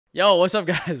Yo, what's up,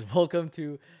 guys? Welcome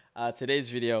to today's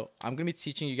video. I'm gonna be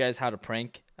teaching you guys how to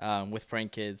prank with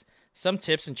prank kids, some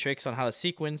tips and tricks on how to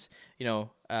sequence,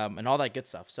 and all that good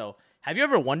stuff. So, have you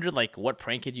ever wondered like what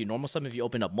prank kid you normal summon if you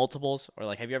open up multiples, or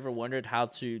like have you ever wondered how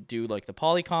to do like the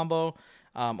poly combo,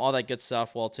 all that good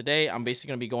stuff? Well, today I'm basically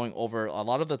gonna be going over a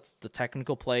lot of the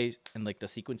technical play and like the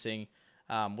sequencing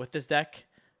with this deck,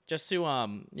 just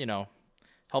to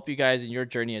help you guys in your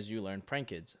journey as you learn prank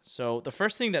kids. So the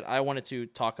first thing that I wanted to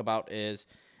talk about is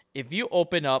if you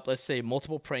open up, let's say,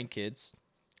 multiple prank kids,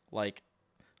 like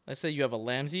let's say you have a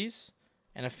Lamsies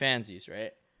and a Phansies,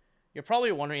 right? You're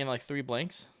probably wondering, in like 3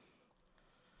 blanks,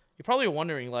 you're probably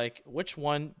wondering like which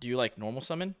one do you like normal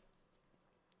summon?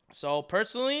 So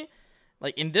personally,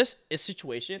 like in this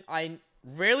situation, I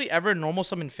rarely ever normal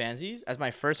summon Phansies as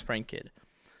my first prank kid.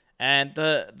 And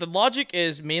the logic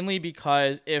is mainly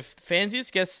because if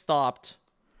Phansies gets stopped,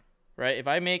 right? If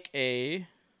I make a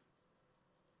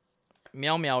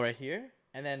meow meow right here,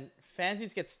 and then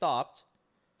Phansies get stopped,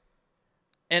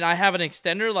 and I have an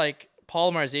extender like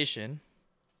polymerization,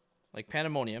 like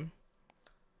Pandemonium.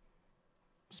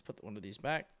 Let's put one of these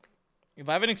back. If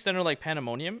I have an extender like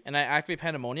Pandemonium, and I activate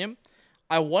Pandemonium,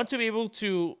 I want to be able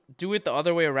to do it the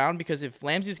other way around, because if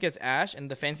Lamsies gets Ash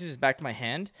and the Phansies is back to my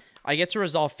hand, I get to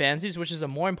resolve Phansies, which is a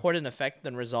more important effect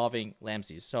than resolving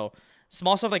Lamsies. So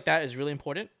small stuff like that is really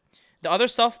important. The other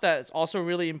stuff that's also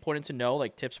really important to know,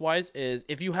 like tips-wise, is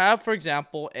if you have, for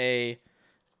example, a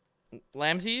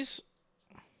Lamsies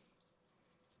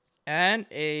and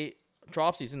a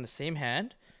Dropsies in the same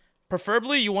hand,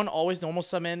 preferably you want to always normal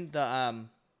summon the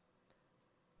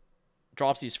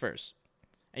Dropsies first.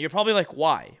 And you're probably like,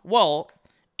 why? Well,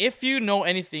 if you know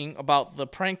anything about the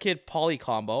prank kid poly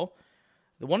combo,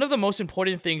 one of the most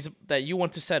important things that you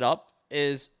want to set up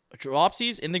is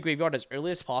Dropsies in the graveyard as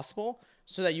early as possible,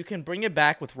 so that you can bring it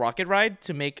back with Rocket Ride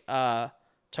to make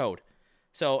Toad.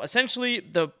 So essentially,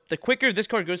 the quicker this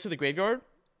card goes to the graveyard,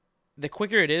 the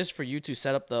quicker it is for you to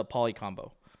set up the poly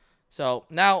combo. So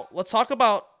now let's talk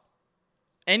about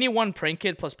any one prank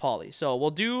kid plus poly. So we'll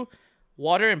do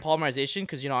water and polymerization,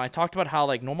 because I talked about how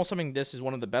like normal summoning this is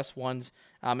one of the best ones.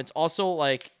 It's also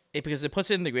like because it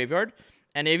puts it in the graveyard,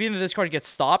 and even if this card gets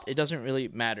stopped, it doesn't really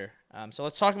matter. So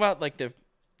let's talk about like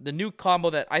the new combo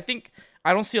that I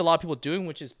don't see a lot of people doing,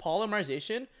 which is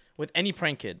polymerization with any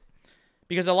prank kid.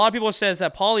 Because a lot of people says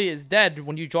that poly is dead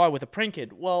when you draw it with a prank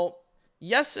kid. Well,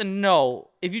 yes and no.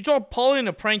 If you draw poly in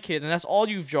a prank kid and that's all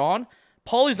you've drawn,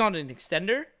 poly's not an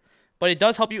extender, but it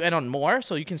does help you end on more,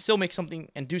 so you can still make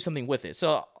something and do something with it.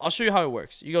 So I'll show you how it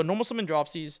works. You go normal summon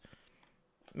Dropsies,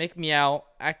 make Meow,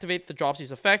 activate the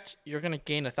Dropsies effect. You're going to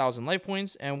gain 1,000 life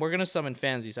points, and we're going to summon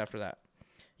Phansies after that.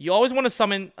 You always want to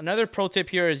summon, another pro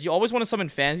tip here is you always want to summon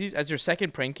Phansies as your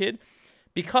second prank kid,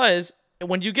 because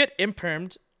when you get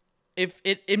impermed, if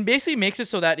it basically makes it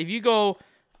so that if you go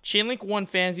Chainlink 1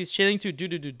 Phansies, Chainlink 2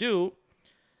 do,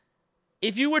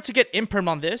 if you were to get imperm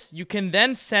on this, you can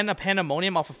then send a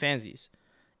Pandemonium off of Phansies.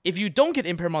 If you don't get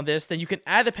imperm on this, then you can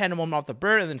add the Pandemonium off the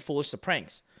bird and then Foolish the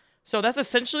Pranks. So that's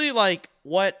essentially like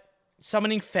what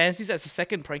summoning Phansies as a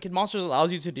second prank kid monster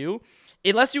allows you to do.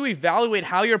 It lets you evaluate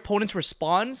how your opponent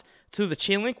responds to the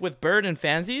Chainlink with bird and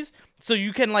Phansies, so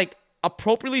you can like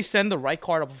appropriately send the right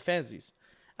card off of Phansies.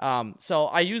 So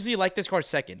I usually like this card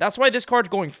second. That's why this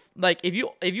card going like if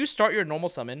you start your normal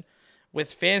summon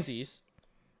with Phansies,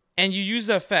 and you use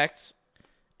the effects,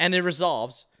 and it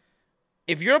resolves.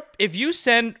 If you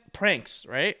send pranks,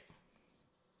 right?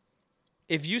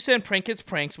 If you send prank kids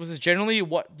pranks, which is generally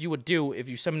what you would do if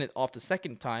you summon it off the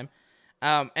second time,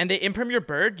 and they imperm your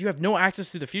bird, you have no access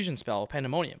to the fusion spell,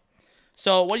 Pandemonium.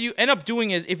 So what you end up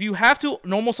doing is, if you have to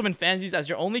normal summon Phansies as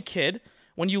your only kid,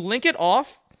 when you link it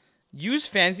off, use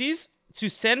Phansies to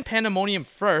send Pandemonium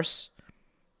first,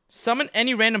 summon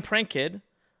any random prank kid.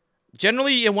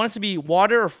 Generally, it wants to be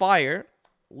water or fire.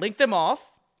 Link them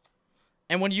off.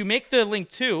 And when you make the link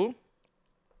 2,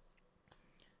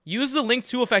 use the link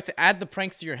 2 effect to add the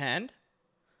pranks to your hand.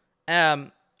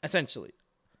 Essentially.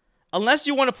 Unless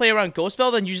you want to play around Ghost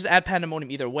Spell, then you just add Pandemonium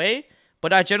either way.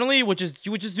 But I generally you would just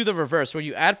do the reverse, where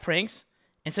you add pranks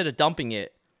instead of dumping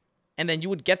it. And then you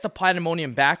would get the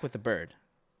Pandemonium back with the bird.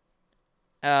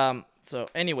 So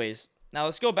anyways, now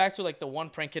let's go back to like the one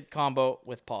prank kid combo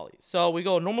with poly. So we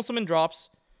go normal summon Drops,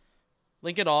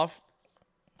 link it off,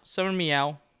 summon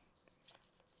Meow,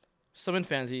 summon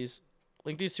Phansies,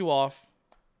 link these 2 off,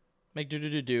 make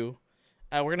do.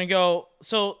 We're gonna go.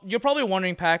 So you're probably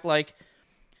wondering, Pack, like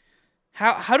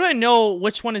how do I know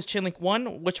which one is Chainlink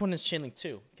 1, which one is Chainlink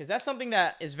 2? Because that's something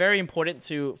that is very important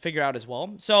to figure out as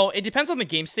well. So it depends on the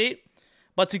game state,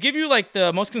 but to give you like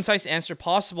the most concise answer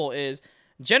possible is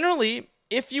generally,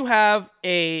 if you have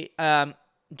a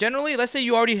generally, let's say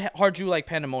you already hard drew like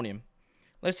Pandemonium.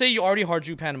 Let's say you already hard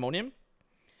drew Pandemonium.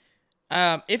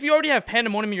 If you already have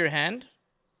Pandemonium in your hand,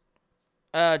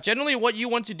 generally what you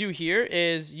want to do here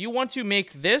is you want to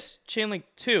make this Chain Link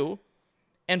 2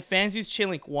 and Phansies Chain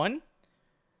Link 1.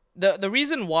 The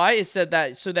reason why is so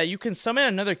that you can summon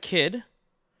another kid.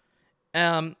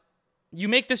 You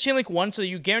make this Chain Link 1 so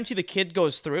you guarantee the kid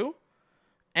goes through,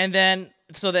 and then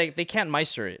so that they can't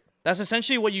Meister it. That's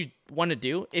essentially what you want to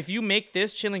do. If you make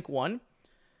this Chain Link 1,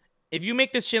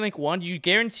 you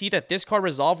guarantee that this card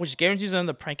resolve, which guarantees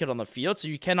another prank it on the field, so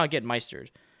you cannot get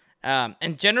Meistered.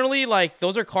 And generally, like,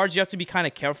 those are cards you have to be kind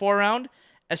of careful around,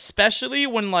 especially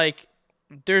when, like,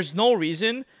 there's no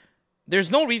reason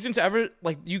to ever,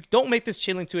 like, you don't make this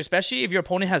Chain Link 2, especially if your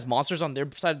opponent has monsters on their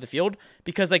side of the field,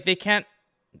 because, like, they can't,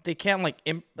 like,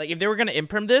 if they were going to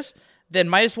imperm this, then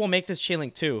might as well make this Chain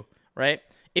Link 2, right?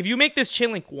 If you make this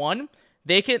Chain Link 1,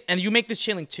 and you make this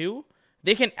Chain Link 2,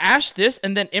 they can Ash this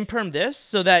and then imperm this,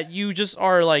 so that you just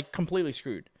are, like, completely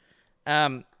screwed.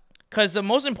 Because the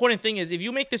most important thing is, if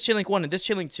you make this Chain Link 1 and this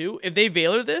Chain Link 2, if they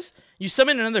Veiler this, you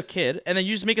summon another kid, and then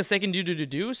you just make a second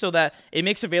do so that it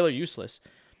makes a Veiler useless.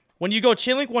 When you go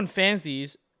Chain Link 1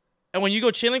 Phansies, and when you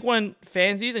go Chain Link 1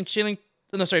 Phansies and Chain Link...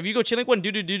 No, sorry, if you go Chain Link 1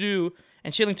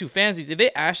 and Chain Link 2 Phansies, if they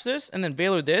Ash this and then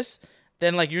Veiler this,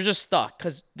 then, like, you're just stuck.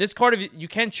 Because this card, you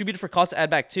can't tribute it for cost to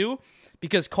add back 2,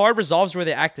 because card resolves where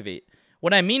they activate.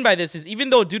 What I mean by this is,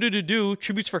 even though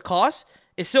tributes for cost,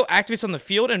 it still activates on the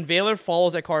field, and Veiler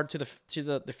follows that card to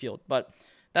the field. But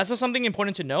that's just something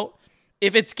important to note.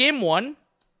 If it's game one,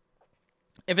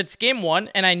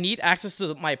 and I need access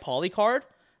to my poly card,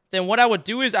 then what I would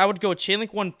do is I would go Chain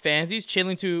Link 1 Phansies, Chain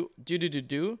Link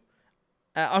 2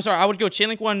 I'm sorry, I would go Chain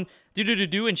Link 1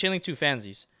 and Chain Link 2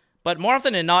 Phansies. But more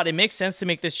often than not, it makes sense to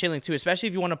make this Chain Link 2, especially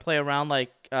if you want to play around,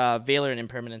 like, Veiler and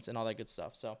Impermanence and all that good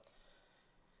stuff. So,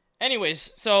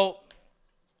 anyways, so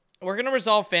we're going to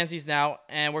resolve Phansies now,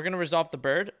 and we're going to resolve the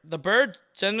bird. The bird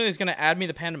generally is going to add me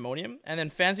the Pandemonium, and then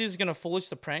Phansies is going to foolish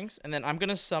the pranks, and then I'm going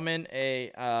to summon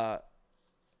a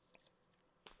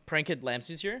Pranked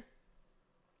Lamses here.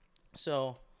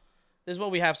 So, this is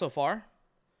what we have so far.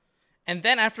 And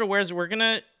then afterwards, we're going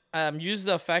to use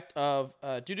the effect of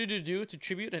to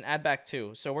tribute and add back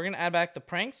 2. So we're going to add back the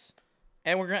pranks,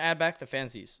 and we're going to add back the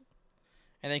Phansies.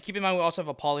 And then keep in mind, we also have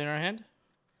a poly in our hand.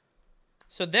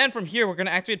 So then from here, we're going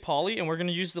to activate poly, and we're going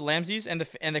to use the Lamses and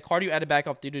the card you added back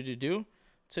off to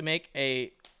make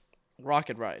a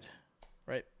Rocket Ride,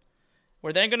 right?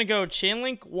 We're then going to go Chain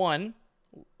Link 1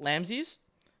 Lamses,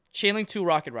 Chain Link 2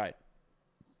 Rocket Ride.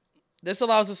 This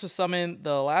allows us to summon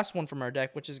the last one from our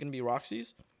deck, which is going to be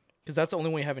Roxy's, because that's the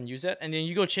only one we haven't used yet. And then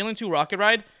you go Chain Link 2 Rocket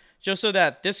Ride, just so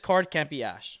that this card can't be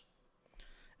Ash.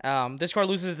 This card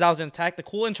loses 1,000 attack. The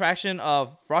cool interaction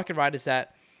of Rocket Ride is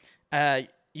that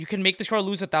you can make this card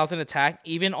lose 1,000 attack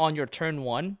even on your turn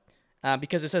 1,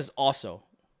 because it says also.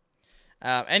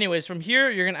 Anyways, from here,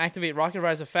 you're going to activate Rocket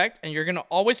Ride's effect, and you're going to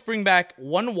always bring back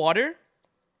 1 water,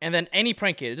 and then any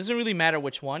prank kid. It doesn't really matter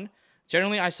which one.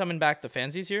 Generally, I summon back the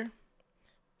Phansies here.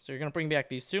 So you're going to bring back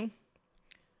these 2.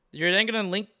 You're then going to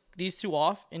link these 2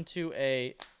 off into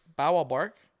a Bow Wow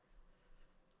Bark.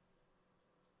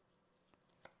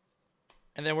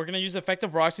 And then we're going to use the effect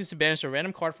of Roxy's to banish a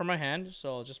random card from our hand.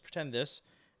 So I'll just pretend this.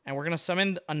 And we're going to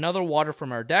summon another water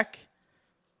from our deck.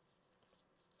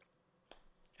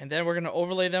 And then we're going to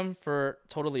overlay them for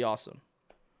Totally Awesome.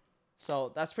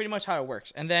 So that's pretty much how it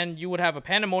works. And then you would have a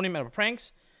Pandemonium and a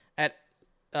Pranks.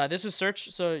 This is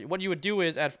search. So what you would do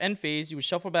is at end phase, you would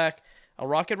shuffle back a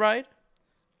Rocket Ride,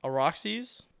 a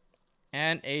Roxy's,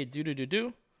 and a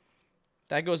do.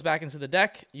 That goes back into the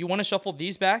deck. You want to shuffle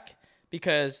these back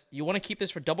because you want to keep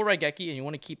this for double Raigeki, and you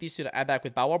want to keep these 2 to add back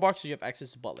with Bow Wow Bark so you have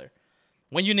access to Butler.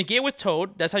 When you negate with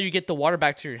Toad, that's how you get the water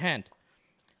back to your hand.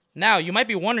 Now, you might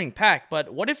be wondering, Pack,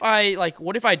 but what if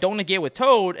I don't negate with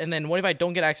Toad, and then what if I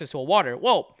don't get access to a water?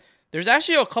 Well, there's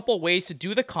actually a couple ways to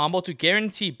do the combo to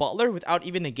guarantee Butler without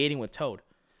even negating with Toad.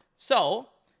 So,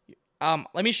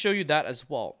 let me show you that as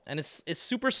well. And it's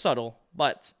super subtle,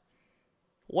 but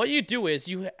what you do is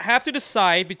you have to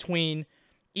decide between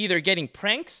either getting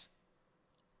pranks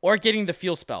or getting the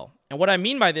field spell. And what I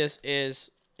mean by this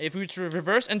is, if we were to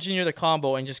reverse engineer the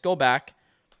combo and just go back,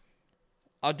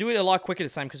 I'll do it a lot quicker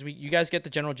this time because you guys get the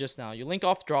general gist now. You link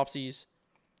off Dropsies.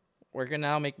 We're going to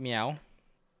now make Meow.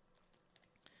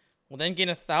 We'll then gain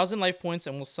 1,000 life points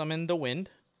and we'll summon the Wind.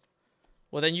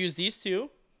 We'll then use these 2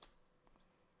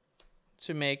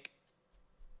 to make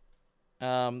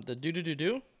the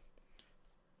do.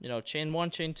 You know, chain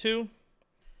 1, chain 2.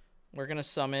 We're going to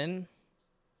summon.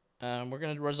 We're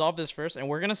going to resolve this first, and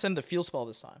we're going to send the field spell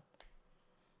this time.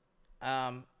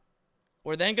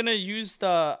 We're then gonna use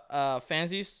the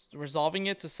Phansies, resolving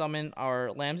it to summon our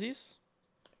Lamsies.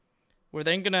 We're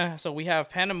then gonna, so we have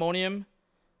Pandemonium,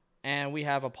 and we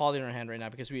have a Poly in our hand right now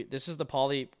because this is the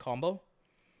Poly combo.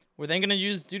 We're then gonna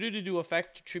use do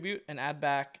effect to tribute and add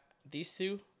back these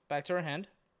two back to our hand.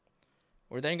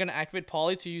 We're then gonna activate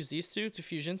Poly to use these two to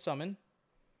fusion summon,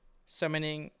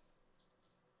 summoning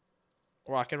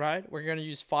Rocket Ride. We're gonna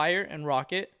use Fire and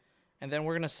Rocket, and then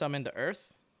we're gonna summon the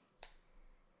Earth.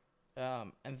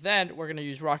 And then we're gonna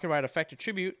use Rocket Ride effect to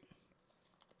tribute,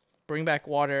 bring back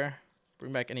Water,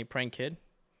 bring back any Prank Kid.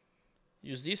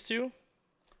 Use these two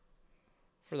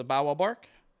for the Bow Wow Bark.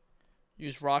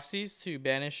 Use Roxy's to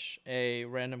banish a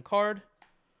random card,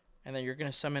 and then you're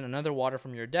gonna summon another Water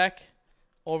from your deck.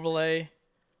 Overlay,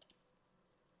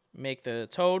 make the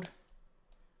Toad,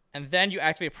 and then you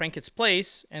activate Prank Kid's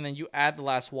place, and then you add the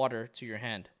last Water to your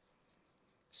hand.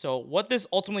 So what this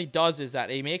ultimately does is that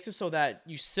it makes it so that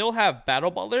you still have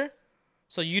Battle Butler,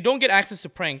 so you don't get access to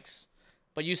pranks,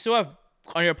 but you still have,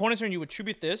 on your opponent's turn, you would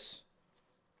tribute this,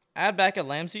 add back a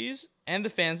Lamsies and the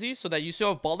Phansies, so that you still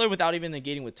have Butler without even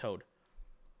negating with Toad.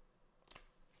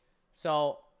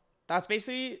 So that's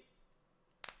basically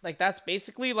like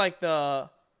the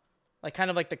kind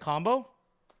of like the combo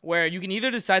where you can either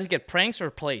decide to get pranks or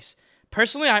place.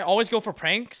 Personally, I always go for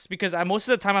pranks because most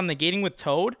of the time I'm negating with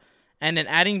Toad and then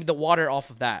adding the Water off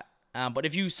of that. But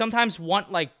if you sometimes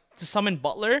want like to summon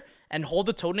Butler and hold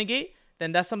the Toad negate,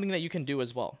 then that's something that you can do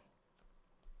as well.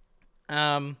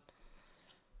 All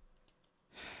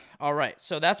right,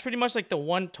 so that's pretty much like the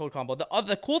one Toad combo.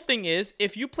 The cool thing is,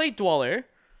 if you play Dweller,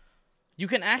 you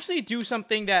can actually do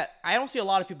something that I don't see a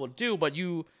lot of people do, but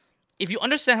if you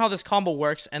understand how this combo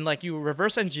works and like you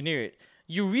reverse engineer it,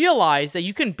 you realize that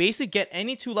you can basically get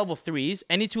any 2 level 3s,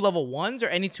 any 2 level 1s, or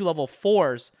any 2 level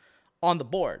 4s on the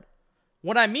board.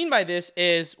 What I mean by this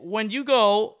is when you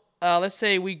go, let's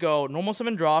say we go normal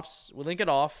summon drops, we link it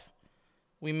off,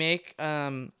 we make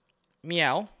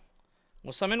Meow,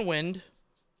 we'll summon Wind,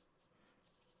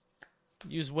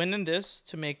 use Wind in this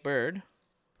to make Bird.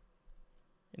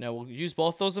 You know, we'll use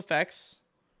both those effects.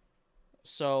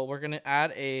 So we're going to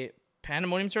add a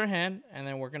Pandemonium to our hand, and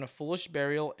then we're going to Foolish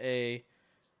Burial a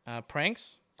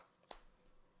Pranks.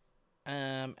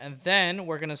 And then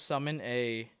we're going to summon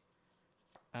a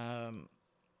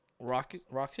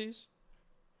Roxy's.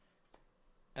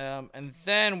 And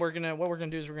then what we're gonna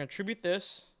do is we're gonna tribute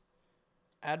this,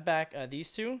 add back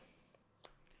these two,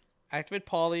 activate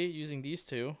Poly using these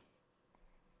two,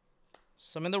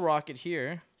 summon the Rocket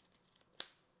here,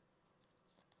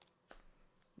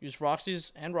 use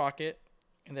Roxy's and Rocket,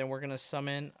 and then we're gonna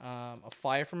summon a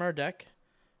Fire from our deck.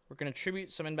 We're gonna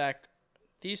tribute summon back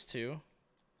these two.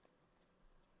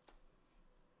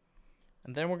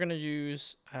 And then we're going to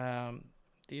use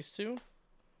these two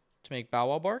to make Bow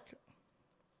Wow Bark.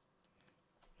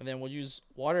 And then we'll use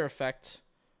Water Effect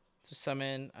to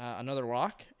summon another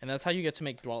rock. And that's how you get to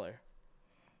make Dweller.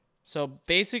 So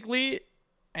basically,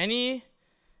 you're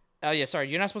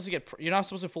not supposed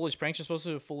to Foolish Pranks. You're supposed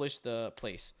to Foolish the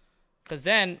place. Because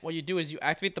then what you do is you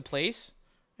activate the place,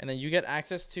 and then you get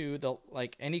access to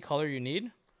any color you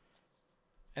need.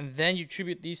 And then you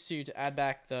tribute these two to add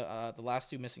back the last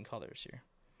 2 missing colors here.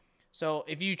 So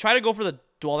if you try to go for the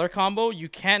Dweller combo, you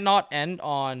cannot end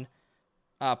on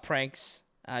pranks.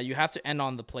 You have to end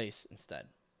on the place instead.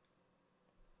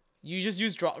 You just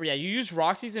use you use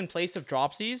Roxy's in place of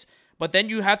Dropsies, but then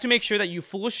you have to make sure that you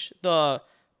Foolish the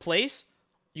place.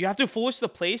 You have to Foolish the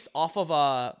place off of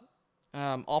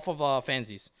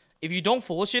Phansies. If you don't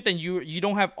Foolish it, then you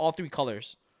don't have all 3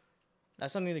 colors.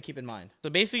 That's something to keep in mind.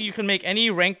 So basically, you can make any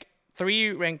rank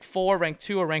 3, rank 4, rank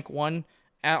 2, or rank 1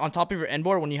 on top of your end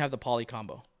board when you have the Poly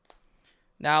combo.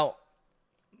 Now,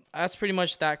 that's pretty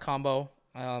much that combo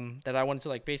that I wanted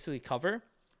to basically cover.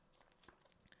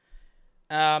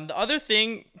 The other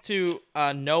thing to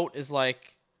note is what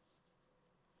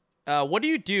do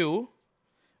you do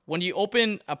when you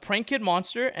open a Prank Kid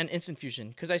monster and Instant Fusion?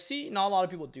 Because I see not a lot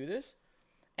of people do this.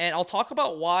 And I'll talk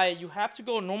about why you have to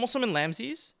go normal summon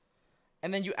Lamsies,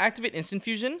 and then you activate Instant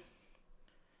Fusion.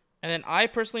 And then I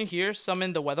personally here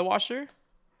summon the Weather Washer.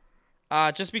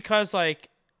 Just because,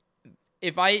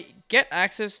 if I get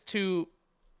access to,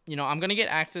 I'm going to get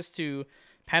access to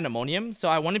Pandemonium. So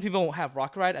I wanted people to have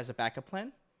Rocket Ride as a backup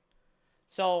plan.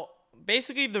 So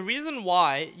basically, the reason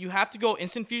why you have to go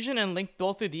Instant Fusion and link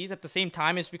both of these at the same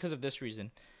time is because of this reason.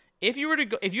 If you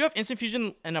have Instant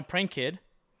Fusion and a Prank Kid,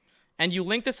 and you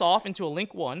link this off into a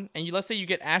link 1, and let's say you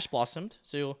get Ash Blossomed,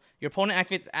 so your opponent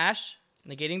activates Ash,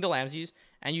 negating the Lamsies,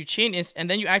 and you and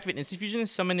then you activate Instant Fusion,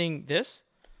 summoning this.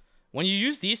 When you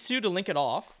use these two to link it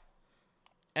off,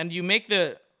 and you make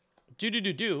the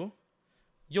do,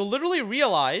 you'll literally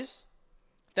realize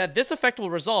that this effect will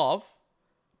resolve,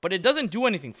 but it doesn't do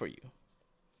anything for you.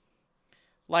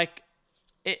 Like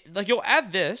you'll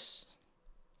add this,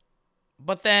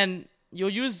 but then you'll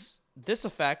use this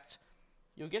effect.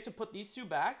 You'll get to put these two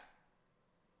back.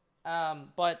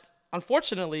 But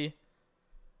unfortunately,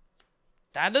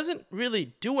 that doesn't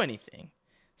really do anything.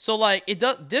 So like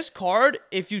this card,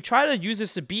 if you try to use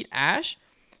this to beat Ash,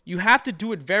 you have to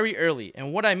do it very early.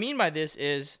 And what I mean by this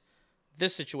is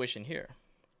this situation here.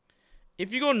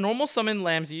 If you go normal summon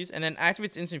Phansies and then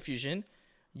activates instant fusion,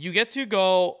 you get to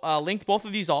go link both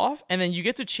of these off, and then you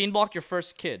get to chain block your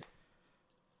first kid.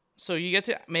 So you get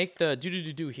to make the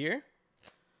do here.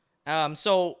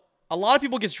 So a lot of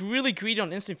people gets really greedy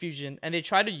on instant fusion, and they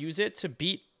try to use it to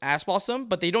beat Ash Blossom,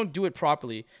 but they don't do it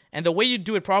properly. And the way you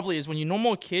do it properly is when you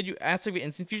normal kid, you activate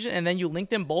instant fusion, and then you link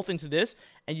them both into this,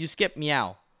 and you skip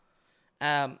Meow.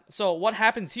 So what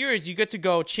happens here is you get to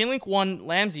go chain link 1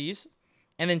 Phansies,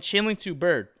 and then chain link 2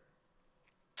 Bird.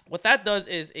 What that does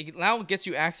is it now gets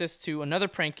you access to another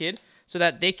prank kid, so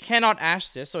that they cannot Ash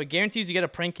this. So it guarantees you get a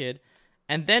prank kid,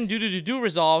 and then do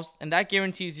resolves, and that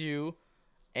guarantees you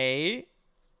a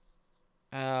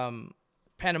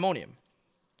Pandemonium.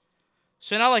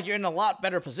 So now like you're in a lot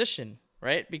better position,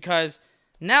 right? Because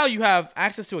now you have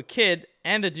access to a kid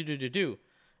and the do.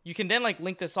 You can then like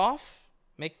link this off,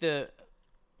 make the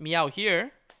Meow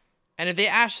here, and if they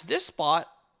Ash this spot,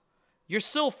 you're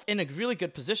still in a really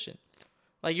good position.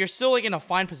 Like you're still like in a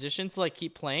fine position to like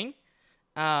keep playing.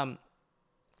 So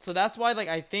that's why like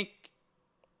I think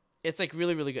it's like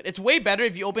really good. It's way better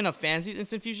if you open up Phansies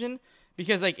instant fusion,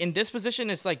 because like in this position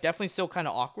it's like definitely still kind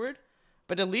of awkward.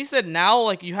 But at least that now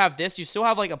like you have this, you still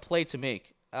have like a play to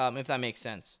make, if that makes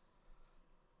sense.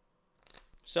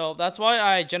 So that's why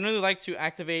I generally like to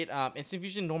activate instant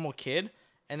fusion normal kid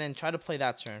and then try to play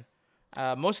that turn.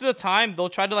 Most of the time they'll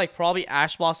try to like probably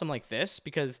Ash Blossom like this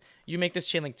because you make this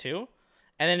chain link 2.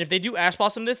 And then if they do Ash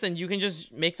Blossom this, then you can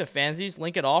just make the Phansies,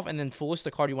 link it off, and then Foolish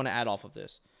the card you want to add off of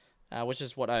this. Which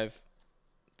is what I've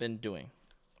been doing.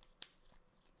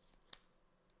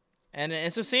 And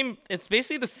it's the same. It's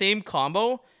basically the same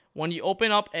combo when you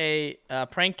open up a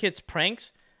Prank Kid's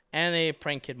Pranks and a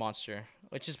Prank Kid monster,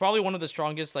 which is probably one of the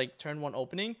strongest like turn 1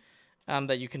 opening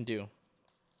that you can do.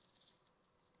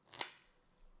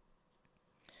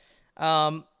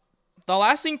 The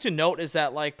last thing to note is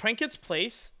that like Prank Kid's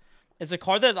Place is a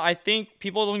card that I think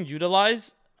people don't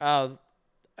utilize to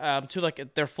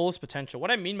like their fullest potential.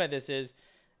 What I mean by this is,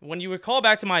 when you recall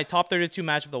back to my top 32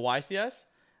 match of the YCS,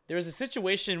 there was a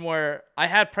situation where I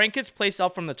had Prank Kid's Place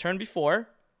up from the turn before.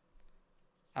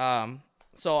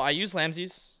 So I use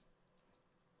Phansies.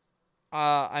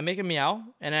 I make a Meow,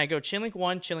 and I go chain link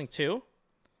 1, chain link 2,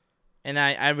 and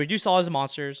I reduce all his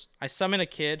monsters. I summon a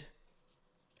kid,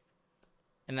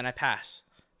 and then I pass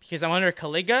because I'm under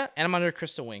Caliga and I'm under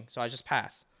Crystal Wing, so I just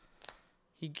pass.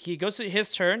 He goes to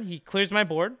his turn. He clears my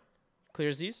board,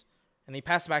 clears these, and he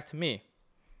passes back to me.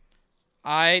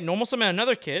 I normal summon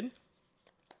another kid,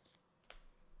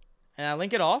 and I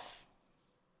link it off.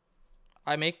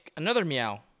 I make another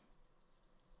Meow.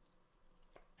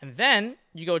 And then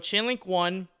you go chain link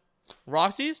 1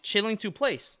 Roxy's, chain link 2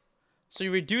 Place. So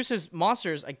you reduce his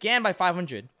monsters again by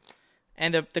 500.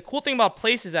 And the cool thing about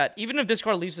Place is that even if this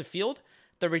card leaves the field,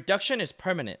 the reduction is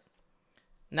permanent.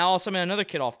 Now I'll summon another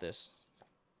kid off this.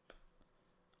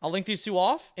 I'll link these 2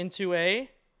 off into a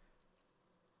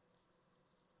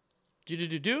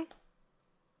do.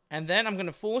 And then I'm going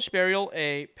to Foolish Burial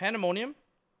a Pandemonium.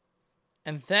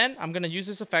 And then I'm going to use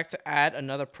this effect to add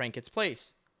another Prank Kid's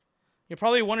Place. You're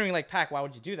probably wondering, like, Pac, why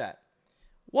would you do that?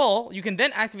 Well, you can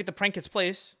then activate the Prank Kid's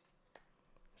Place,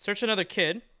 search another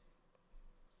kid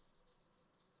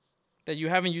that you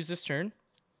haven't used this turn.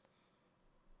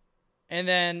 And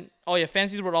then, oh yeah,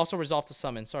 Phansies would also resolve to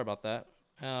summon. Sorry about that.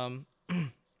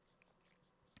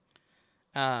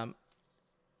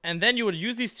 And then you would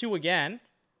use these 2 again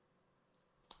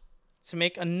to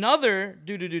make another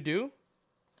do,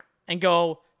 and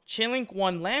go chain link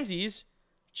 1 Phansies,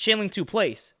 chain link 2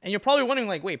 Place. And you're probably wondering,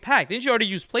 like, wait, Pac, didn't you already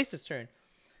use Place this turn?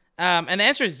 And the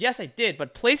answer is yes, I did.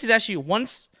 But Place is actually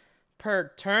once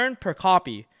per turn per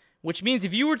copy, which means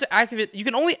if you were to activate, you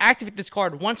can only activate this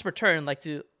card once per turn, like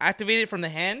to activate it from the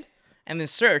hand and then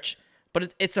search.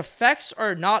 But its effects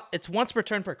are not, it's once per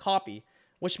turn per copy,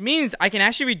 which means I can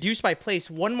actually reduce my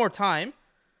Place 1 more time.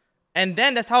 And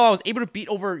then that's how I was able to beat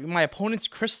over my opponent's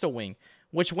Crystal Wing,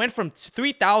 which went from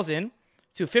 3,000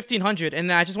 to 1,500. And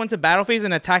then I just went to battle phase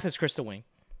and attacked his Crystal Wing.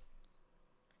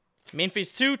 Main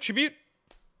phase 2, Tribute.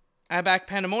 Add back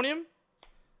Pandemonium.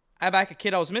 Add back a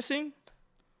kid I was missing.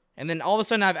 And then all of a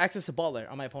sudden I have access to Butler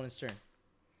on my opponent's turn.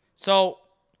 So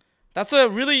that's a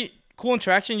really cool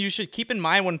interaction you should keep in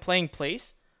mind when playing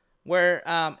place, where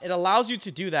it allows you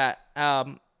to do that,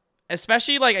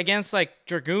 especially like against like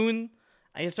Dragoon,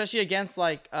 especially against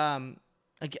like you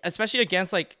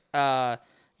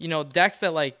know, decks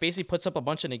that like basically puts up a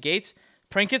bunch of negates.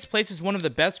 Prankit's Place is one of the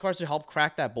best cards to help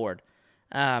crack that board.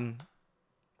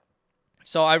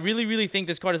 So I really think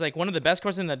this card is like one of the best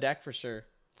cards in the deck for sure.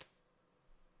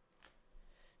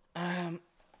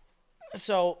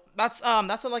 So that's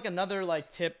like another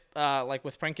like tip like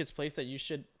with Prankit's Place that you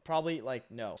should probably like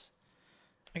know.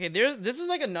 Okay, this is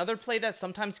like another play that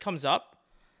sometimes comes up.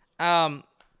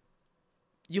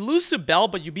 You lose to Bell,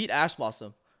 but you beat Ash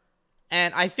Blossom.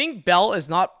 And I think Bell is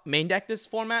not main deck this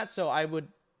format, so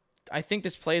I think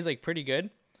this play is like pretty good.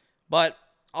 But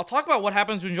I'll talk about what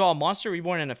happens when you draw a monster,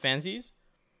 reborn, and a Phansies.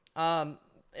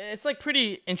 It's like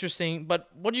pretty interesting, but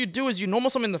what you do is you normal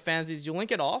summon the Phansies, you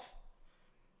link it off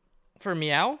for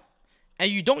Meow,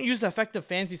 and you don't use the effect of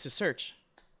Phansies to search.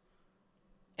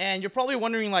 And you're probably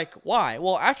wondering like why?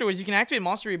 Well, afterwards you can activate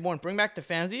Monster Reborn, bring back the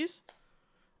Phansies,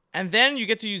 and then you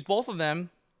get to use both of them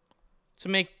to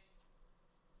make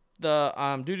the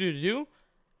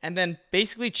and then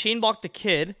basically chain block the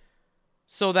kid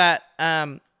so that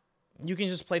you can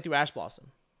just play through Ash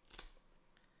Blossom.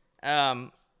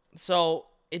 So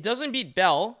it doesn't beat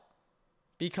Bell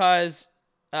because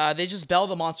they just Bell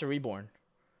the Monster Reborn.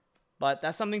 But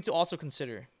that's something to also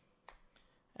consider.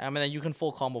 And then you can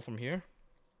full combo from here.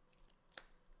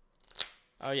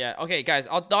 Oh yeah. Okay, guys.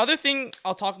 The other thing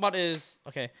I'll talk about is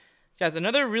guys.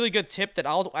 Another really good tip that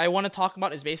I want to talk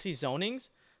about is basically zonings.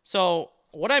 So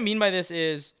what I mean by this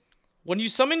is when you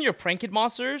summon your Prankit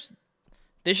monsters,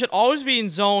 they should always be in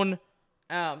zone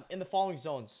in the following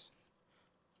zones: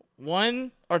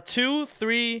 1 or 2,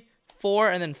 3, 4,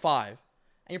 and then 5. And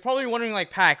you're probably wondering like,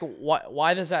 Pack,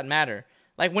 why does that matter?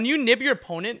 Like when you Nibb your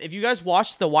opponent, if you guys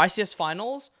watched the YCS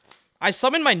finals, I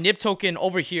summoned my Nibb token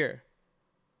over here.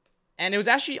 And it was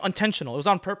actually intentional. It was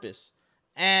on purpose.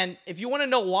 And if you want to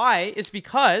know why, it's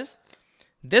because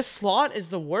this slot is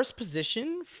the worst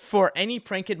position for any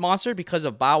Prankit monster because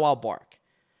of Bow Wow Bark.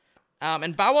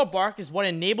 And Bow Wow Bark is what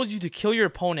enables you to kill your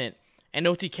opponent and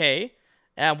OTK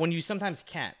when you sometimes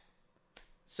can't.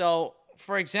 So,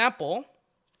 for example,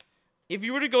 if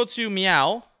you were to go to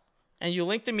Meow and you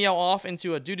link the Meow off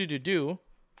into a do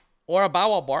or a Bow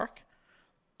Wow Bark,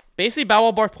 basically Bow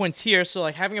Wow Bark points here, so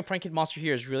like having a Prankit monster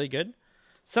here is really good.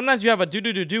 Sometimes you have a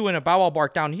do and a Bow Wow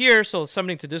Bark down here, so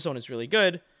summoning to this zone is really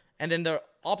good. And then the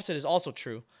opposite is also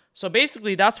true. So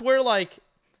basically that's where like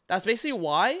that's basically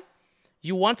why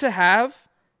you want to have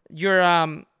your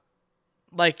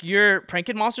like your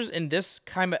Prankit monsters in this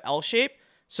kind of L shape,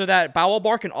 so that Bow Wow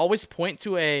Bark can always point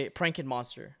to a Prankit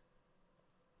monster.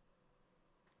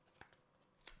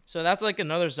 So that's like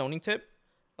another zoning tip.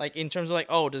 Like in terms of like,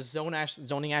 oh, does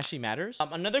zoning actually matters?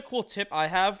 Another cool tip I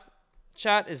have,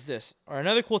 chat, is this. Or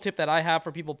another cool tip that I have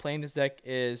for people playing this deck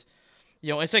is,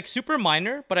 you know, it's like super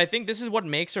minor, but I think this is what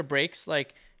makes or breaks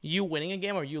like you winning a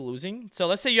game or you losing. So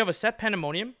let's say you have a set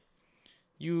Pandemonium.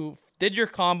 You did your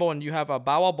combo and you have a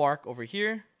Bow Wow Bark over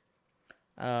here.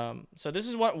 So this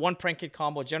is what one Prankit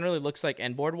combo generally looks like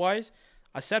end board wise.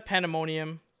 A set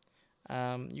Pandemonium.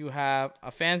 You have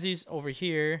a Phansies over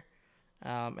here.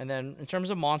 And then in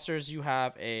terms of monsters, you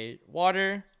have a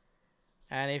water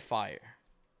and a fire.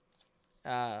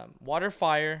 Water,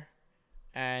 fire,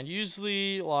 and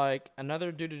usually like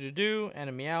another do and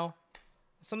a Meow.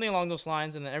 Something along those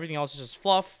lines, and then everything else is just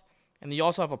fluff. And then you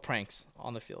also have a Pranks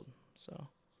on the field. So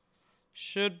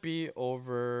should be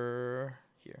over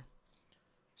here.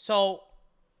 So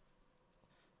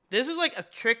this is like a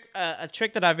trick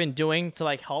that I've been doing to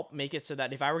like help make it so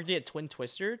that if I were to get Twin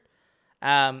Twister,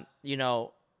 you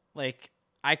know, like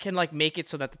I can like make it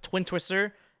so that the Twin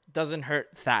Twister doesn't hurt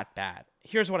that bad.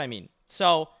 Here's what I mean.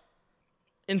 So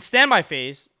in standby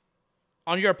phase,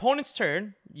 on your opponent's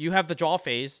turn, you have the draw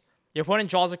phase. Your opponent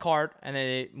draws a card and then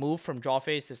they move from draw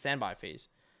phase to standby phase.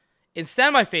 In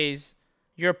standby phase,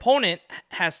 your opponent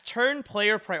has turn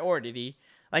player priority.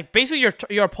 Like basically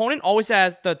your opponent always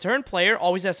has, the turn player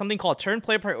always has something called turn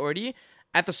player priority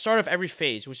at the start of every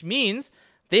phase, which means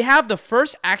they have the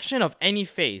first action of any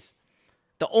phase.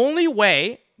 The only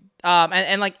way,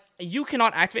 and like you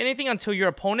cannot activate anything until your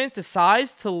opponent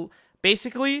decides to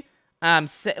basically,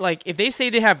 like if they say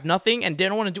they have nothing and they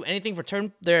don't want to do anything for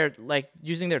turn, they're like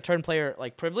using their turn player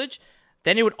like privilege,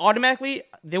 then it would automatically,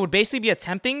 they would basically be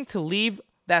attempting to leave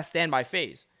that standby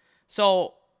phase.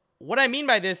 So what I mean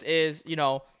by this is, you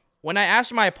know, when I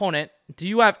ask my opponent, do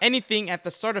you have anything at the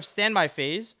start of standby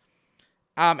phase?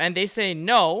 And they say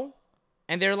no.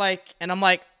 And they're like, and I'm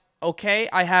like, okay,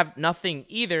 I have nothing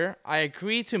either. I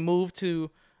agree to move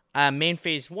to main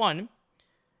phase 1.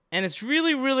 And it's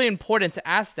really, really important to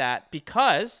ask that,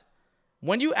 because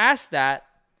when you ask that,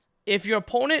 if your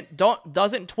opponent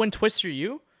doesn't twin twister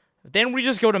you, then we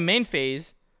just go to main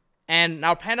phase, and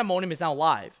now Pandemonium is now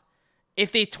live.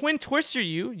 If they twin twister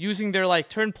you using their like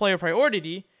turn player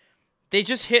priority, they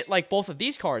just hit like both of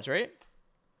these cards, right?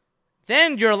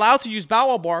 Then you're allowed to use Bow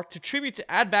Wow Bark to tribute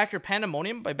to add back your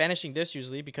Pandemonium by banishing this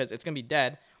usually because it's gonna be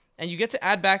dead, and you get to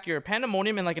add back your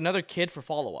Pandemonium and like another kid for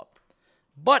follow up.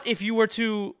 But if you were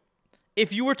to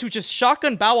just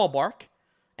shotgun Bow Wow Bark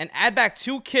and add back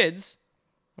 2 kids,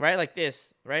 right, like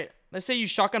this, right? Let's say you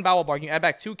shotgun Bow Wow Bark, you add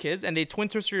back 2 kids, and they twin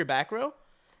twister your back row.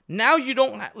 Now you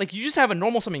don't like, you just have a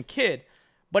normal summon kid.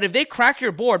 But if they crack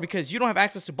your board because you don't have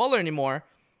access to Butler anymore,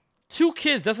 2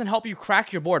 kids doesn't help you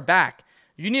crack your board back.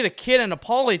 You need a kid and a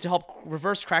Poly to help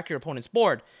reverse crack your opponent's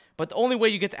board. But the only way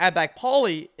you get to add back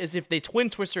Poly is if they twin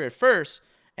twister it first,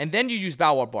 and then you use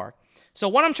Bow Wow Bark. So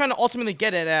what I'm trying to ultimately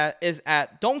get at is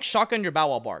don't shotgun your Bow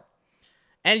Wow Bark.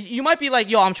 And you might be like,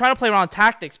 yo, I'm trying to play around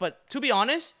tactics, but to be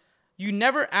honest, you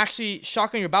never actually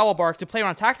shotgun your Bow Wow Bark to play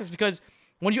around tactics, because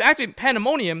when you activate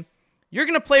Pandemonium, you're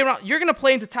gonna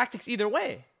play into tactics either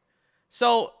way.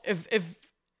 So if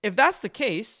that's the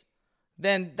case,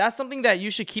 then that's something that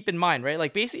you should keep in mind, right?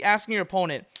 Like basically asking your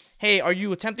opponent, hey, are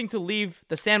you attempting to leave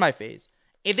the standby phase?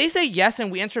 If they say yes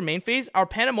and we enter main phase, our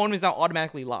Pandemonium is now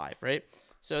automatically live, right?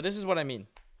 So this is what I mean,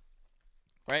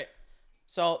 right?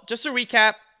 So just to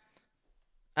recap,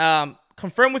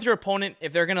 confirm with your opponent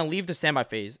if they're going to leave the standby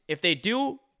phase. If they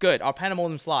do, good, our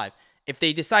Pandemonium's live. If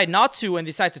they decide not to and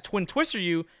decide to twin twister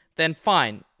you, then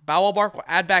fine. Bow Wow Bark will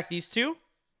add back these 2.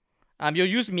 You'll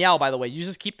use Meow, by the way. You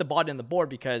just keep the bot in the board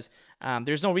because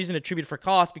there's no reason to tribute for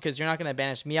cost, because you're not going to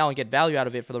banish Meow and get value out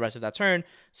of it for the rest of that turn.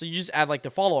 So you just add like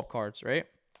the follow-up cards, right?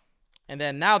 And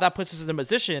then now that puts us in a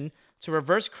position to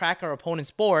reverse crack our opponent's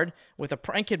board with a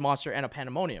Prank Kid monster and a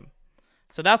Pandemonium.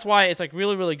 So that's why it's like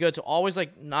really, really good to always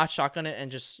like not shotgun it and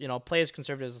just, you know, play as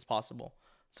conservative as possible.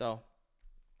 So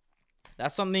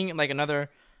that's something like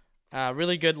another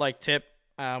really good like tip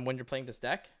when you're playing this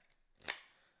deck.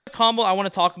 The combo I want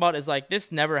to talk about is like,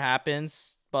 this never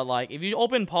happens, but like if you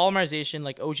open Polymerization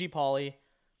like OG Poly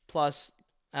plus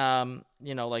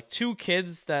you know, like 2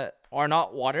 kids that are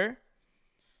not water,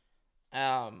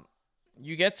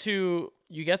 you get to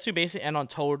basically end on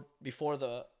Toad before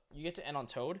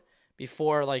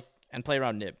like and play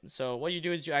around Nibb. So what you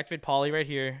do is you activate Poly right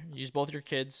here, use both your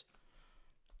kids,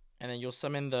 and then you'll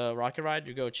summon the Rocket Ride.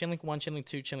 You go Chainlink 1, Chainlink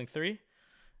 2, Chainlink 3.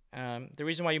 The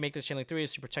reason why you make this Chainlink 3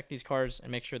 is to protect these cards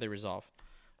and make sure they resolve.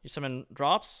 You summon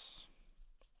drops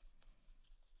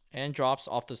and drops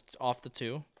off the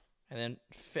 2, and then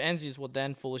Phansies will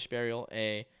then Foolish Burial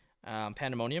a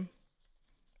Pandemonium,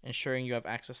 ensuring you have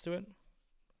access to it.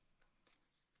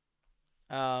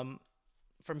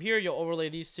 From here, you'll overlay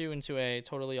these 2 into a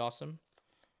Totally Awesome.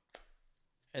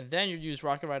 And then you use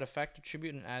Rocket Ride effect to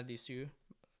tribute and add these 2.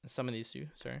 Summon these 2,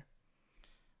 sorry.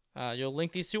 You'll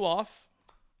link these 2 off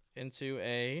into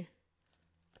a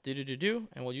do-do-do-do,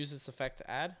 and we'll use this effect to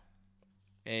add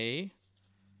a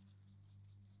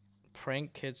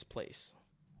Prank Kid's Place.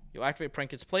 You'll activate Prank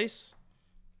Kid's Place,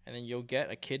 and then you'll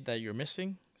get a kid that you're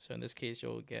missing. So in this case,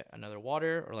 you'll get another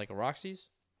water or like a Roxy's.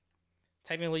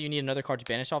 Technically, you need another card to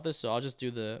banish off this, so I'll just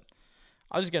get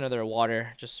another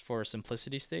water just for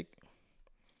simplicity's sake.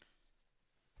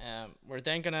 We're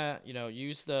then gonna, you know,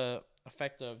 use the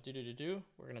effect of do-do-do-do.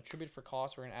 We're gonna tribute for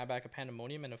cost. We're gonna add back a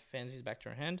Pandemonium and a Phansies back to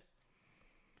our hand.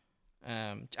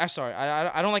 Sorry,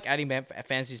 I don't like adding back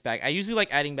Phansies back. I usually like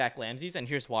adding back Lamsies, and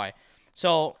here's why.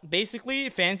 So basically,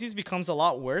 Phansies becomes a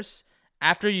lot worse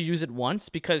after you use it once,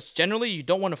 because generally you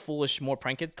don't want to foolish more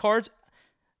Prank Kid cards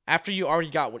after you already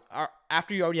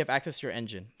have access to your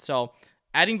engine. So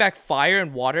adding back fire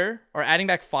and water, or adding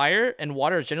back fire and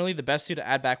water is generally the best suit to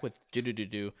add back with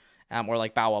do-do-do-do, or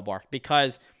like Bow Wow Bark,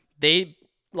 because they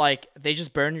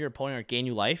just burn your opponent or gain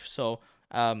you life. So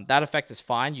that effect is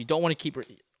fine. You don't want to keep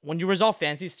when you resolve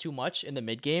Phansies too much in the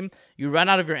mid game, you run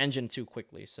out of your engine too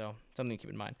quickly. So something to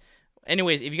keep in mind.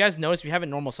 Anyways, if you guys notice, we haven't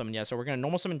normal summoned yet, so we're gonna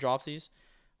normal summon Dropsies,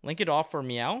 link it off for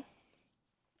Meow,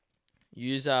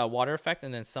 use water effect,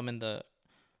 and then summon the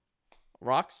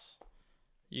rocks.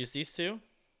 Use these 2,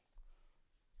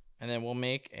 and then we'll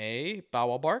make a Bow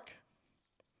Wow Bark,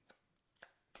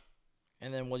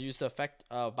 and then we'll use the effect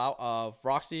of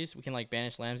Roxy's. We can like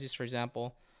banish Lamsies, for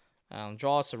example.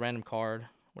 Draw us a random card.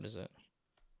 What is it?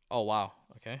 Oh wow.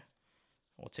 Okay,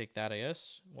 we'll take that. I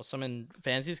guess we'll summon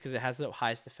Phansies because it has the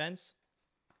highest defense.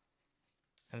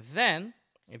 And then,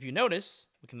 if you notice,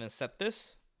 we can then set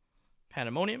this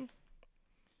Pandemonium.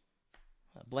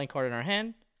 blank card in our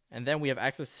hand, and then we have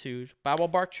access to Babel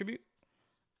Bark Tribute,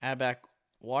 add back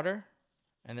water,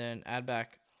 and then add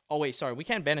back. Oh wait, sorry, we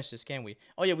can't banish this, can we?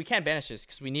 Oh yeah, we can't banish this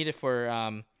because we need it for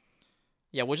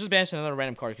yeah, we'll just banish another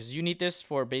random card because you need this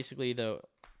for basically the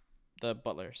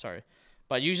butler. Sorry,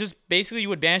 but you just basically you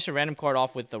would banish a random card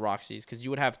off with the Roxy's because you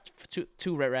would have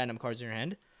two random cards in your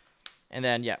hand, and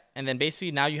then yeah, and then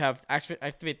basically now you have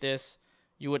activate this.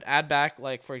 You would add back,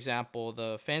 like, for example,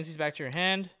 the Phansies back to your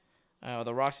hand,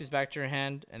 the Roxy's back to your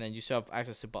hand, and then you still have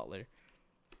access to Butler,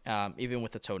 even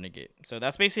with the Toad Negate. So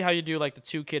that's basically how you do, like, the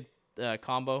 2-kid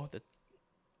combo, the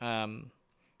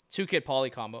 2-kid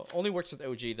poly combo. Only works with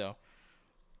OG, though.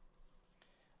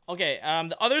 Okay,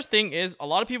 the other thing is, a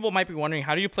lot of people might be wondering,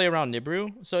 how do you play around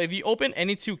Nibiru? So if you open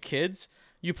any 2 kids,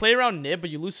 you play around Nibb,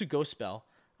 but you lose to Ghost Spell.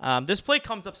 This play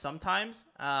comes up sometimes,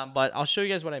 but I'll show you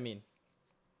guys what I mean.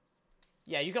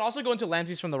 Yeah, you can also go into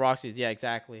Lamsies from the Roxy's. Yeah,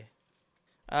 exactly.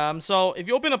 So if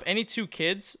you open up any 2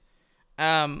 kids,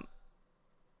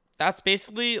 that's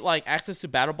basically like access to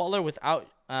Battle Butler without,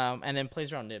 and then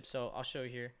plays around Nibb. So I'll show you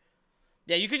here.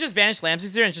 Yeah, you could just banish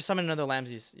Lamsies there and just summon another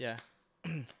Lamsies. Yeah.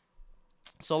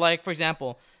 So like, for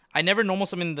example, I never normal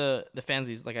summon the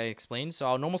Phansies like I explained. So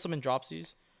I'll normal summon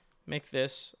Dropsies, make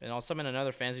this, and I'll summon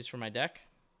another Phansies for my deck.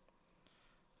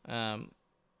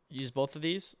 Use both of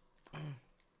these.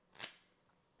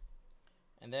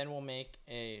 And then we'll make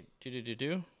a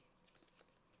do.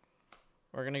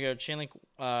 We're going to go Chainlink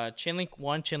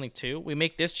 1, Chainlink 2. We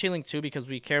make this Chainlink 2 because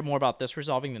we care more about this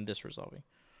resolving than this resolving.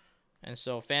 And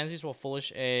so Phansies will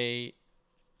foolish a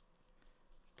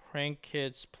Prank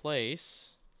Kid's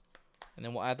Place. And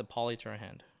then we'll add the Poly to our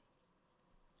hand.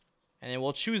 And then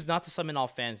we'll choose not to summon all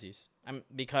Phansies.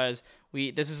 Because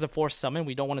this is the 4th summon.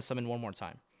 We don't want to summon one more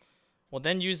time. We'll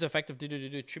then use the effect of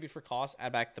do tribute for cost.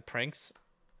 Add back the pranks.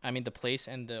 The place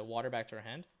and the water back to our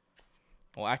hand.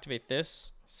 We'll activate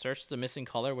this. Search the missing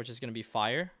color, which is going to be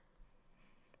fire.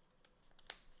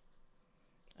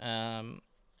 And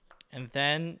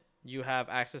then you have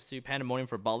access to Pandemonium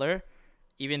for Butler,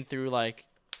 even through 4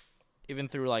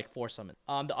 summons.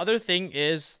 The other thing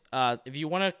is, if you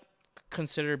want to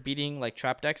consider beating like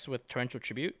trap decks with Torrential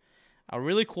Tribute, a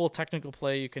really cool technical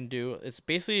play you can do. It's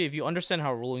basically if you understand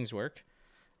how rulings work.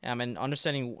 And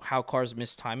understanding how cards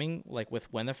miss timing, like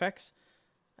with wind effects.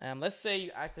 Let's say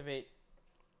you activate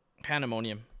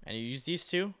Pandemonium, and you use these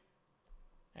 2,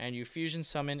 and you fusion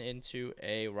summon into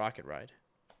a Rocket Ride.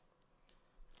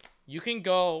 You can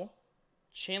go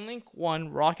Chainlink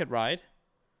 1 Rocket Ride,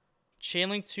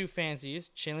 Chainlink 2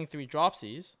 Phansies, Chainlink 3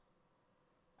 Dropsies,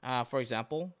 for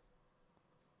example.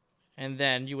 And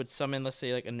then you would summon, let's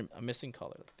say, like a missing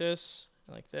color, like this,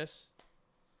 and like this.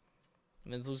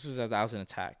 And then loses 1,000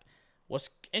 attack. What's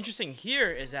interesting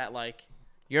here is that, like,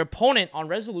 your opponent on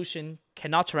resolution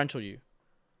cannot torrential you.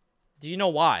 Do you know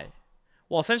why?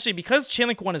 Well, essentially, because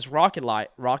Chainlink 1 is Rocket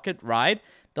Ride,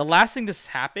 the last thing this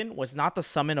happened was not the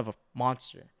summon of a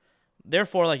monster.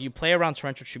 Therefore, like, you play around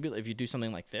Torrential Tribute if you do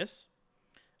something like this.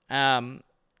 And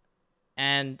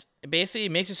it basically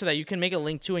makes it so that you can make a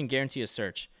Link 2 and guarantee a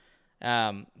search.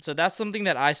 So that's something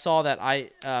that I saw that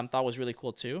I thought was really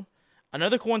cool too.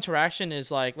 Another cool interaction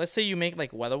is, like, let's say you make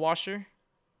like Weather Washer.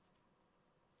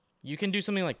 You can do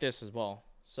something like this as well.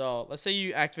 So let's say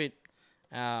you activate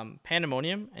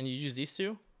Pandemonium and you use these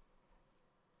 2.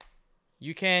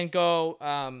 You can go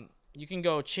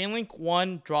Chainlink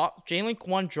 1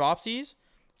 Dropsies,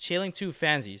 Chainlink 2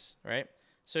 Phansies, right?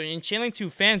 So in Chainlink 2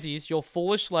 Phansies, you'll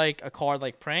foolish like a card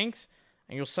like Pranks,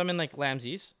 and you'll summon like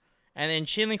Lamsies. And then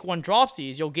Chainlink 1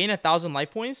 Dropsies, you'll gain 1,000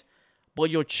 life points, but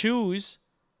you'll choose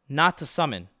not to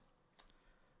summon.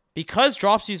 Because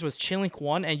Dropsies was Chainlink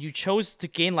 1 and you chose to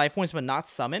gain life points but not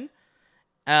summon,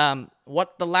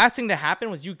 what the last thing that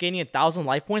happened was you gaining 1,000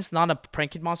 life points, not a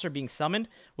Prank Kid monster being summoned,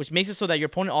 which makes it so that your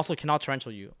opponent also cannot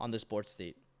torrential you on this board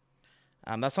state.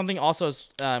 That's something also is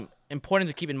important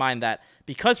to keep in mind, that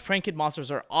because Prank Kid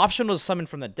monsters are optional to summon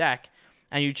from the deck,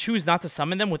 and you choose not to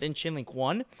summon them within Chainlink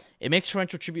 1, it makes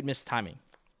Torrential Tribute miss timing.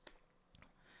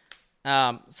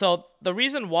 So the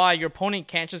reason why your opponent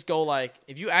can't just go, like,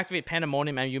 if you activate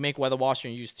Pandemonium and you make Weather Washer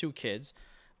and you use 2 kids,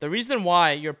 the reason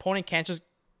why your opponent can't just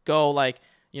go, like,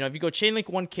 you know, if you go Chainlink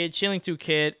 1 kid, Chainlink 2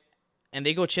 kid, and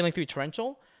they go Chainlink 3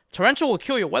 Torrential will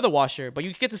kill your Weather Washer, but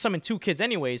you get to summon 2 kids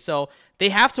anyway, so they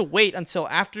have to wait until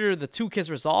after the 2 kids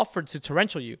resolve to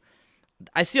Torrential you.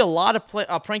 I see a lot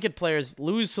of Prank Kid players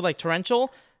lose to like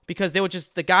Torrential because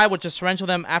the guy would just Torrential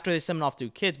them after they summon off 2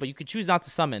 kids, but you could choose not to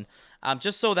summon.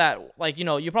 Just so that, like, you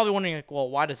know, you're probably wondering, like, well,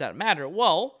 why does that matter?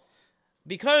 Well,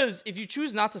 because if you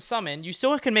choose not to summon, you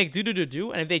still can make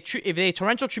do, and if they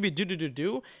Torrential Tribute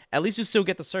do, at least you still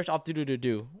get the search off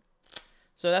do.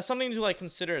 So that's something to like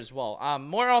consider as well.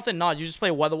 More often than not, you just play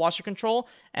Weather Washer control,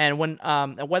 and when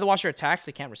a Weather Washer attacks,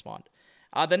 they can't respond.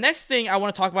 The next thing I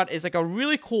want to talk about is like a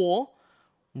really cool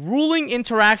ruling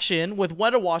interaction with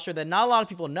Weather Washer that not a lot of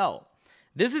people know.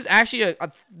 This is actually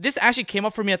this actually came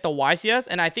up for me at the YCS,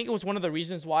 and I think it was one of the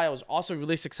reasons why I was also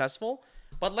really successful.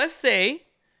 But let's say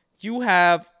you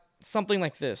have something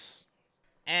like this,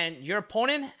 and your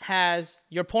opponent has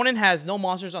no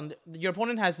monsters on your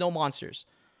opponent has no monsters.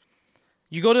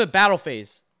 You go to the battle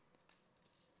phase.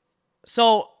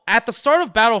 So at the start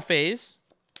of battle phase,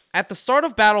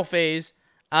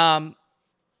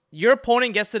 your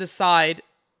opponent gets to decide.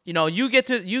 You know, you get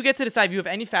to decide if you have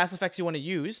any fast effects you want to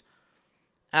use.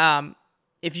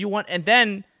 If you want, and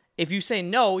then if you say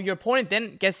no, your opponent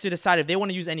then gets to decide if they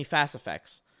want to use any fast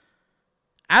effects.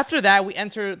 After that, we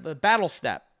enter the battle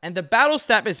step, and the battle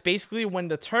step is basically when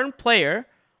the turn player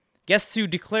gets to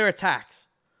declare attacks.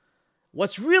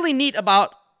 What's really neat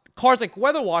about cards like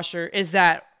Weather Washer is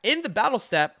that in the battle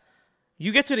step,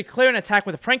 you get to declare an attack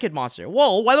with a Prankid monster.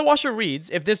 Well, Weather Washer reads,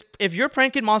 if your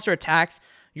Prankid monster attacks,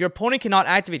 your opponent cannot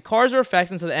activate cards or effects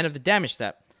until the end of the damage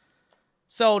step.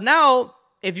 So now,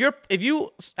 if you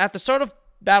at the start of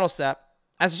battle step,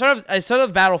 at the start of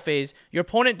the battle phase, your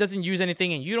opponent doesn't use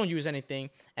anything and you don't use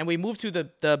anything, and we move to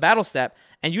the battle step,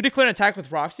 and you declare an attack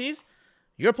with Roxy's,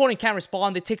 your opponent can't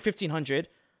respond, they take 1500.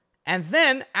 And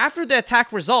then, after the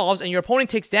attack resolves and your opponent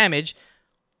takes damage,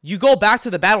 you go back to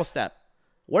the battle step.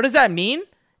 What does that mean?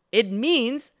 It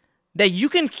means that you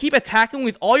can keep attacking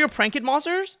with all your Prankid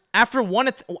monsters. After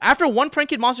one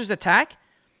Prankid monster's attack,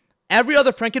 every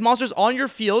other Prankid monsters on your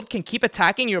field can keep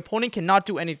attacking. Your opponent cannot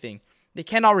do anything. They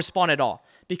cannot respond at all,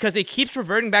 because it keeps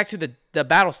reverting back to the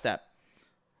battle step.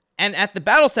 And at the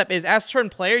battle step is, as turn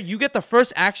player, you get the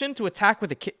first action to attack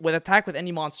with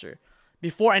any monster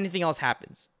before anything else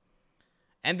happens.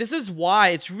 And this is why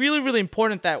it's really, really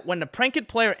important that when the Prankid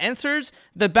player enters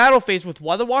the battle phase with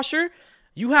Weather Washer,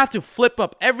 you have to flip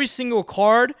up every single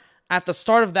card at the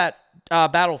start of that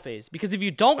battle phase. Because if you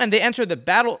don't, and they enter the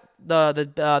battle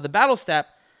step,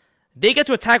 they get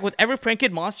to attack with every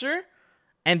Prankid monster,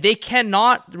 and they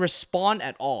cannot respond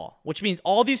at all. Which means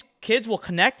all these kids will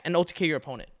connect and OTK your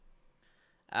opponent.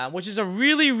 Which is a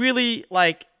really, really,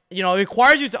 like, you know, it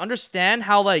requires you to understand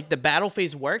how, like, the battle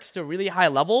phase works to a really high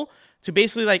level to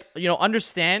basically, like, you know,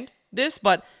 understand this.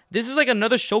 But this is, like,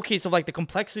 another showcase of, like, the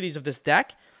complexities of this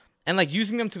deck and, like,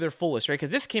 using them to their fullest, right? Because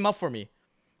this came up for me.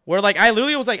 Where, like, I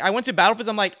literally was, like, I went to battle phase,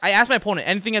 I'm like, I asked my opponent,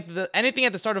 anything at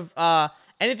the start of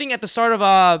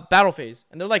battle phase.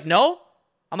 And they're like, no?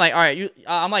 I'm like, all right,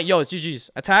 I'm like, yo, it's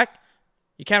GG's. Attack,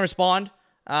 you can't respond.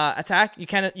 Attack, you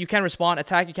can respond.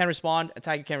 Attack, you can't respond.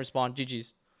 Attack, you can't respond.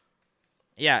 GG's.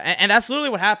 Yeah, and that's literally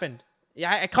what happened.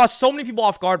 Yeah, I caught so many people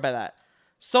off guard by that.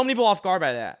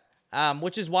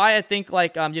 Which is why I think,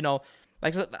 like, you know,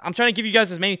 like, I'm trying to give you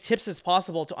guys as many tips as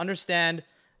possible to understand,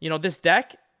 you know, this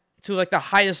deck to, like, the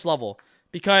highest level.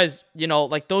 Because, you know,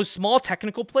 like, those small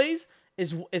technical plays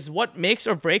is what makes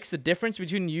or breaks the difference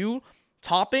between you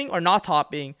topping or not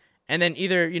topping, and then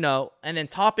either, you know, and then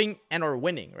topping and or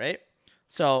winning, right?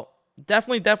 So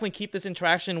definitely keep this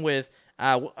interaction with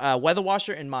Weather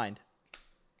Washer in mind.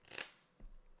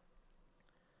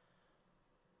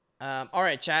 All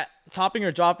right, chat. Topping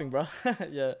or dropping, bro?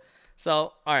 Yeah.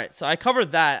 So, all right. So I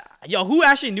covered that. Yo, who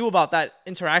actually knew about that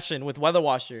interaction with Weather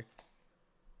Washer?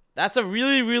 That's a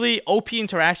really, really OP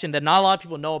interaction that not a lot of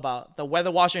people know about. The Weather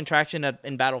Washer interaction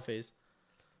in battle phase.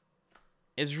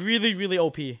 It's really, really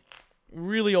OP.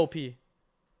 Really OP.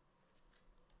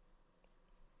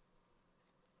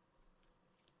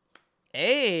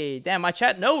 Hey, damn, my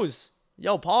chat knows.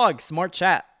 Yo, Pog, smart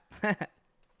chat.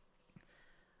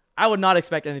 I would not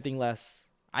expect anything less.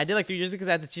 I did like 3 years because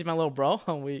I had to teach my little bro.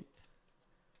 Wait.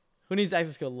 Who needs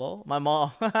access code, lol? My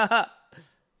mom.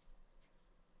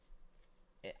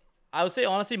 I would say,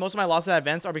 honestly, most of my losses at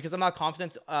events are because I'm not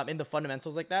confident in the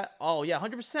fundamentals like that. Oh, yeah,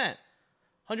 100%.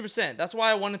 100%. That's why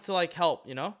I wanted to, like, help,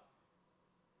 you know?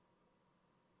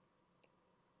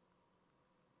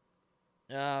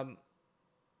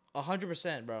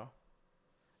 100%, bro.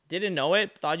 Didn't know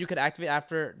it. Thought you could activate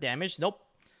after damage. Nope.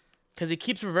 Because it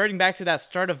keeps reverting back to that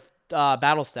start of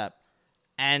battle step.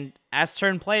 And as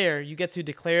turn player, you get to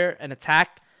declare an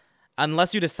attack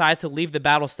unless you decide to leave the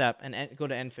battle step and go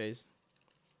to end phase.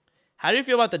 How do you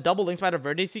feel about the double Link Spider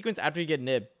Verde sequence after you get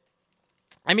Nibb?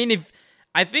 I mean,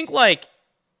 I think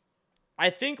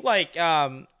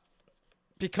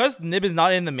because Nibb is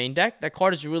not in the main deck, that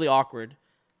card is really awkward.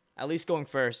 At least going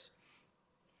first.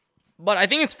 But I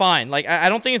think it's fine. Like, I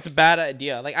don't think it's a bad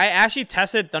idea. Like, I actually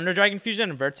tested Thunder Dragon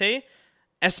Fusion and Verte,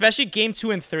 especially game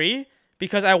 2 and 3,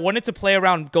 because I wanted to play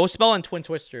around Ghost Spell and Twin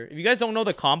Twister. If you guys don't know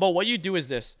the combo, what you do is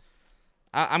this.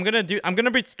 I'm gonna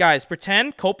be, guys,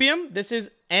 pretend Copium. This is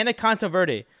Anaconda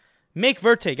Verde. Make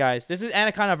Verte, guys. This is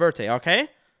Anaconda Verte, okay?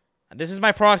 This is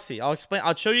my proxy.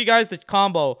 I'll show you guys the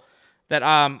combo that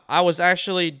I was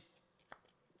actually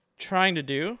trying to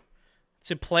do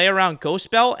to play around Ghost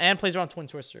Spell and plays around Twin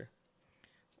Twister.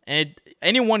 And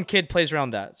any one kid plays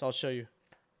around that, so I'll show you.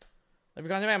 If you're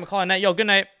going to me, I'm gonna call it night. Yo, good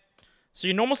night. So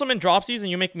you normal summon Dropsies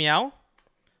and you make Meow.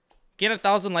 Gain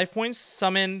 1,000 life points.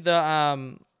 Summon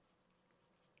the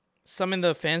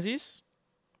Phansies.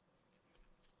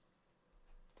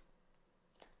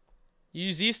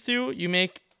 Use these two. You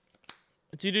make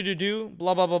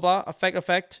blah blah blah blah.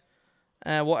 Effect.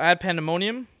 We'll add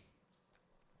Pandemonium.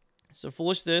 So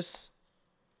foolish this.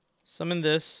 Summon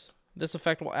this. This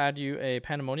effect will add you a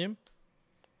Pandemonium.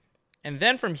 And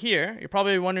then from here, you're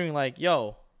probably wondering like,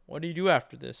 yo, what do you do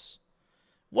after this?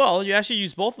 Well, you actually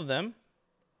use both of them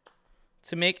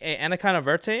to make a Anaconda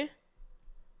Verte.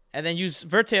 And then use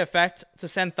Verte effect to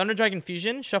send Thunder Dragon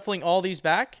Fusion, shuffling all these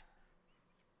back.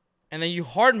 And then you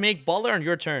hard make Butler on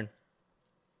your turn.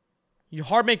 You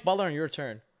hard make Butler on your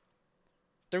turn.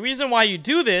 The reason why you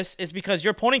do this is because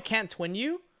your opponent can't twin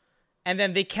you. And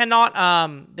then they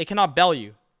cannot bell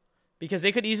you. Because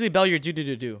they could easily bell your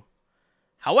do.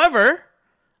 However,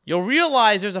 you'll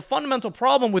realize there's a fundamental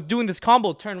problem with doing this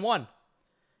combo turn 1.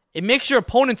 It makes your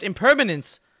opponent's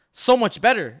impermanence so much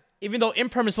better, even though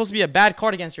impermanence is supposed to be a bad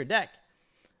card against your deck.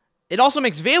 It also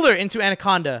makes Valor into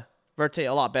Anaconda Verte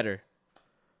a lot better,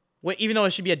 even though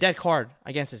it should be a dead card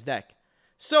against his deck.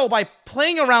 So by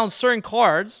playing around certain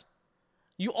cards,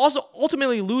 you also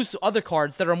ultimately lose to other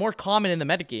cards that are more common in the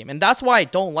metagame, and that's why I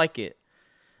don't like it.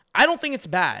 I don't think it's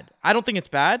bad.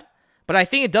 But I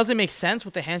think it doesn't make sense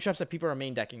with the hand traps that people are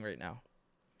main decking right now.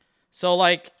 So,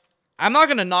 like, I'm not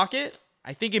going to knock it.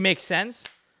 I think it makes sense.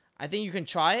 I think you can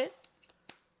try it.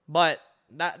 But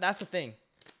that's the thing.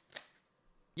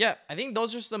 Yeah, I think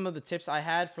those are some of the tips I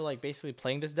had for, like, basically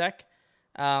playing this deck.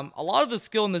 A lot of the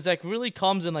skill in this deck really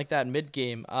comes in, like, that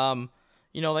mid-game.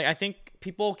 You know, like, I think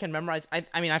people can memorize.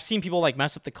 I mean, I've seen people, like,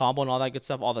 mess up the combo and all that good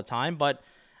stuff all the time. But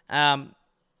I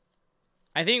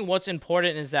think what's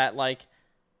important is that, like,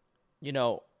 you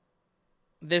know,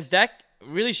 this deck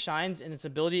really shines in its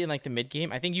ability in like the mid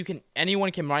game. I think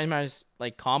anyone can memorize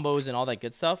like combos and all that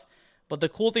good stuff. But the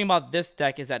cool thing about this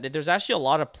deck is that there's actually a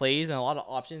lot of plays and a lot of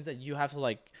options that you have to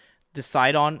like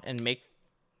decide on and make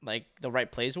like the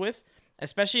right plays with,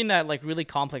 especially in that like really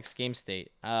complex game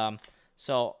state.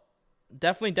 So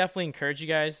definitely encourage you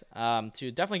guys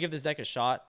to definitely give this deck a shot.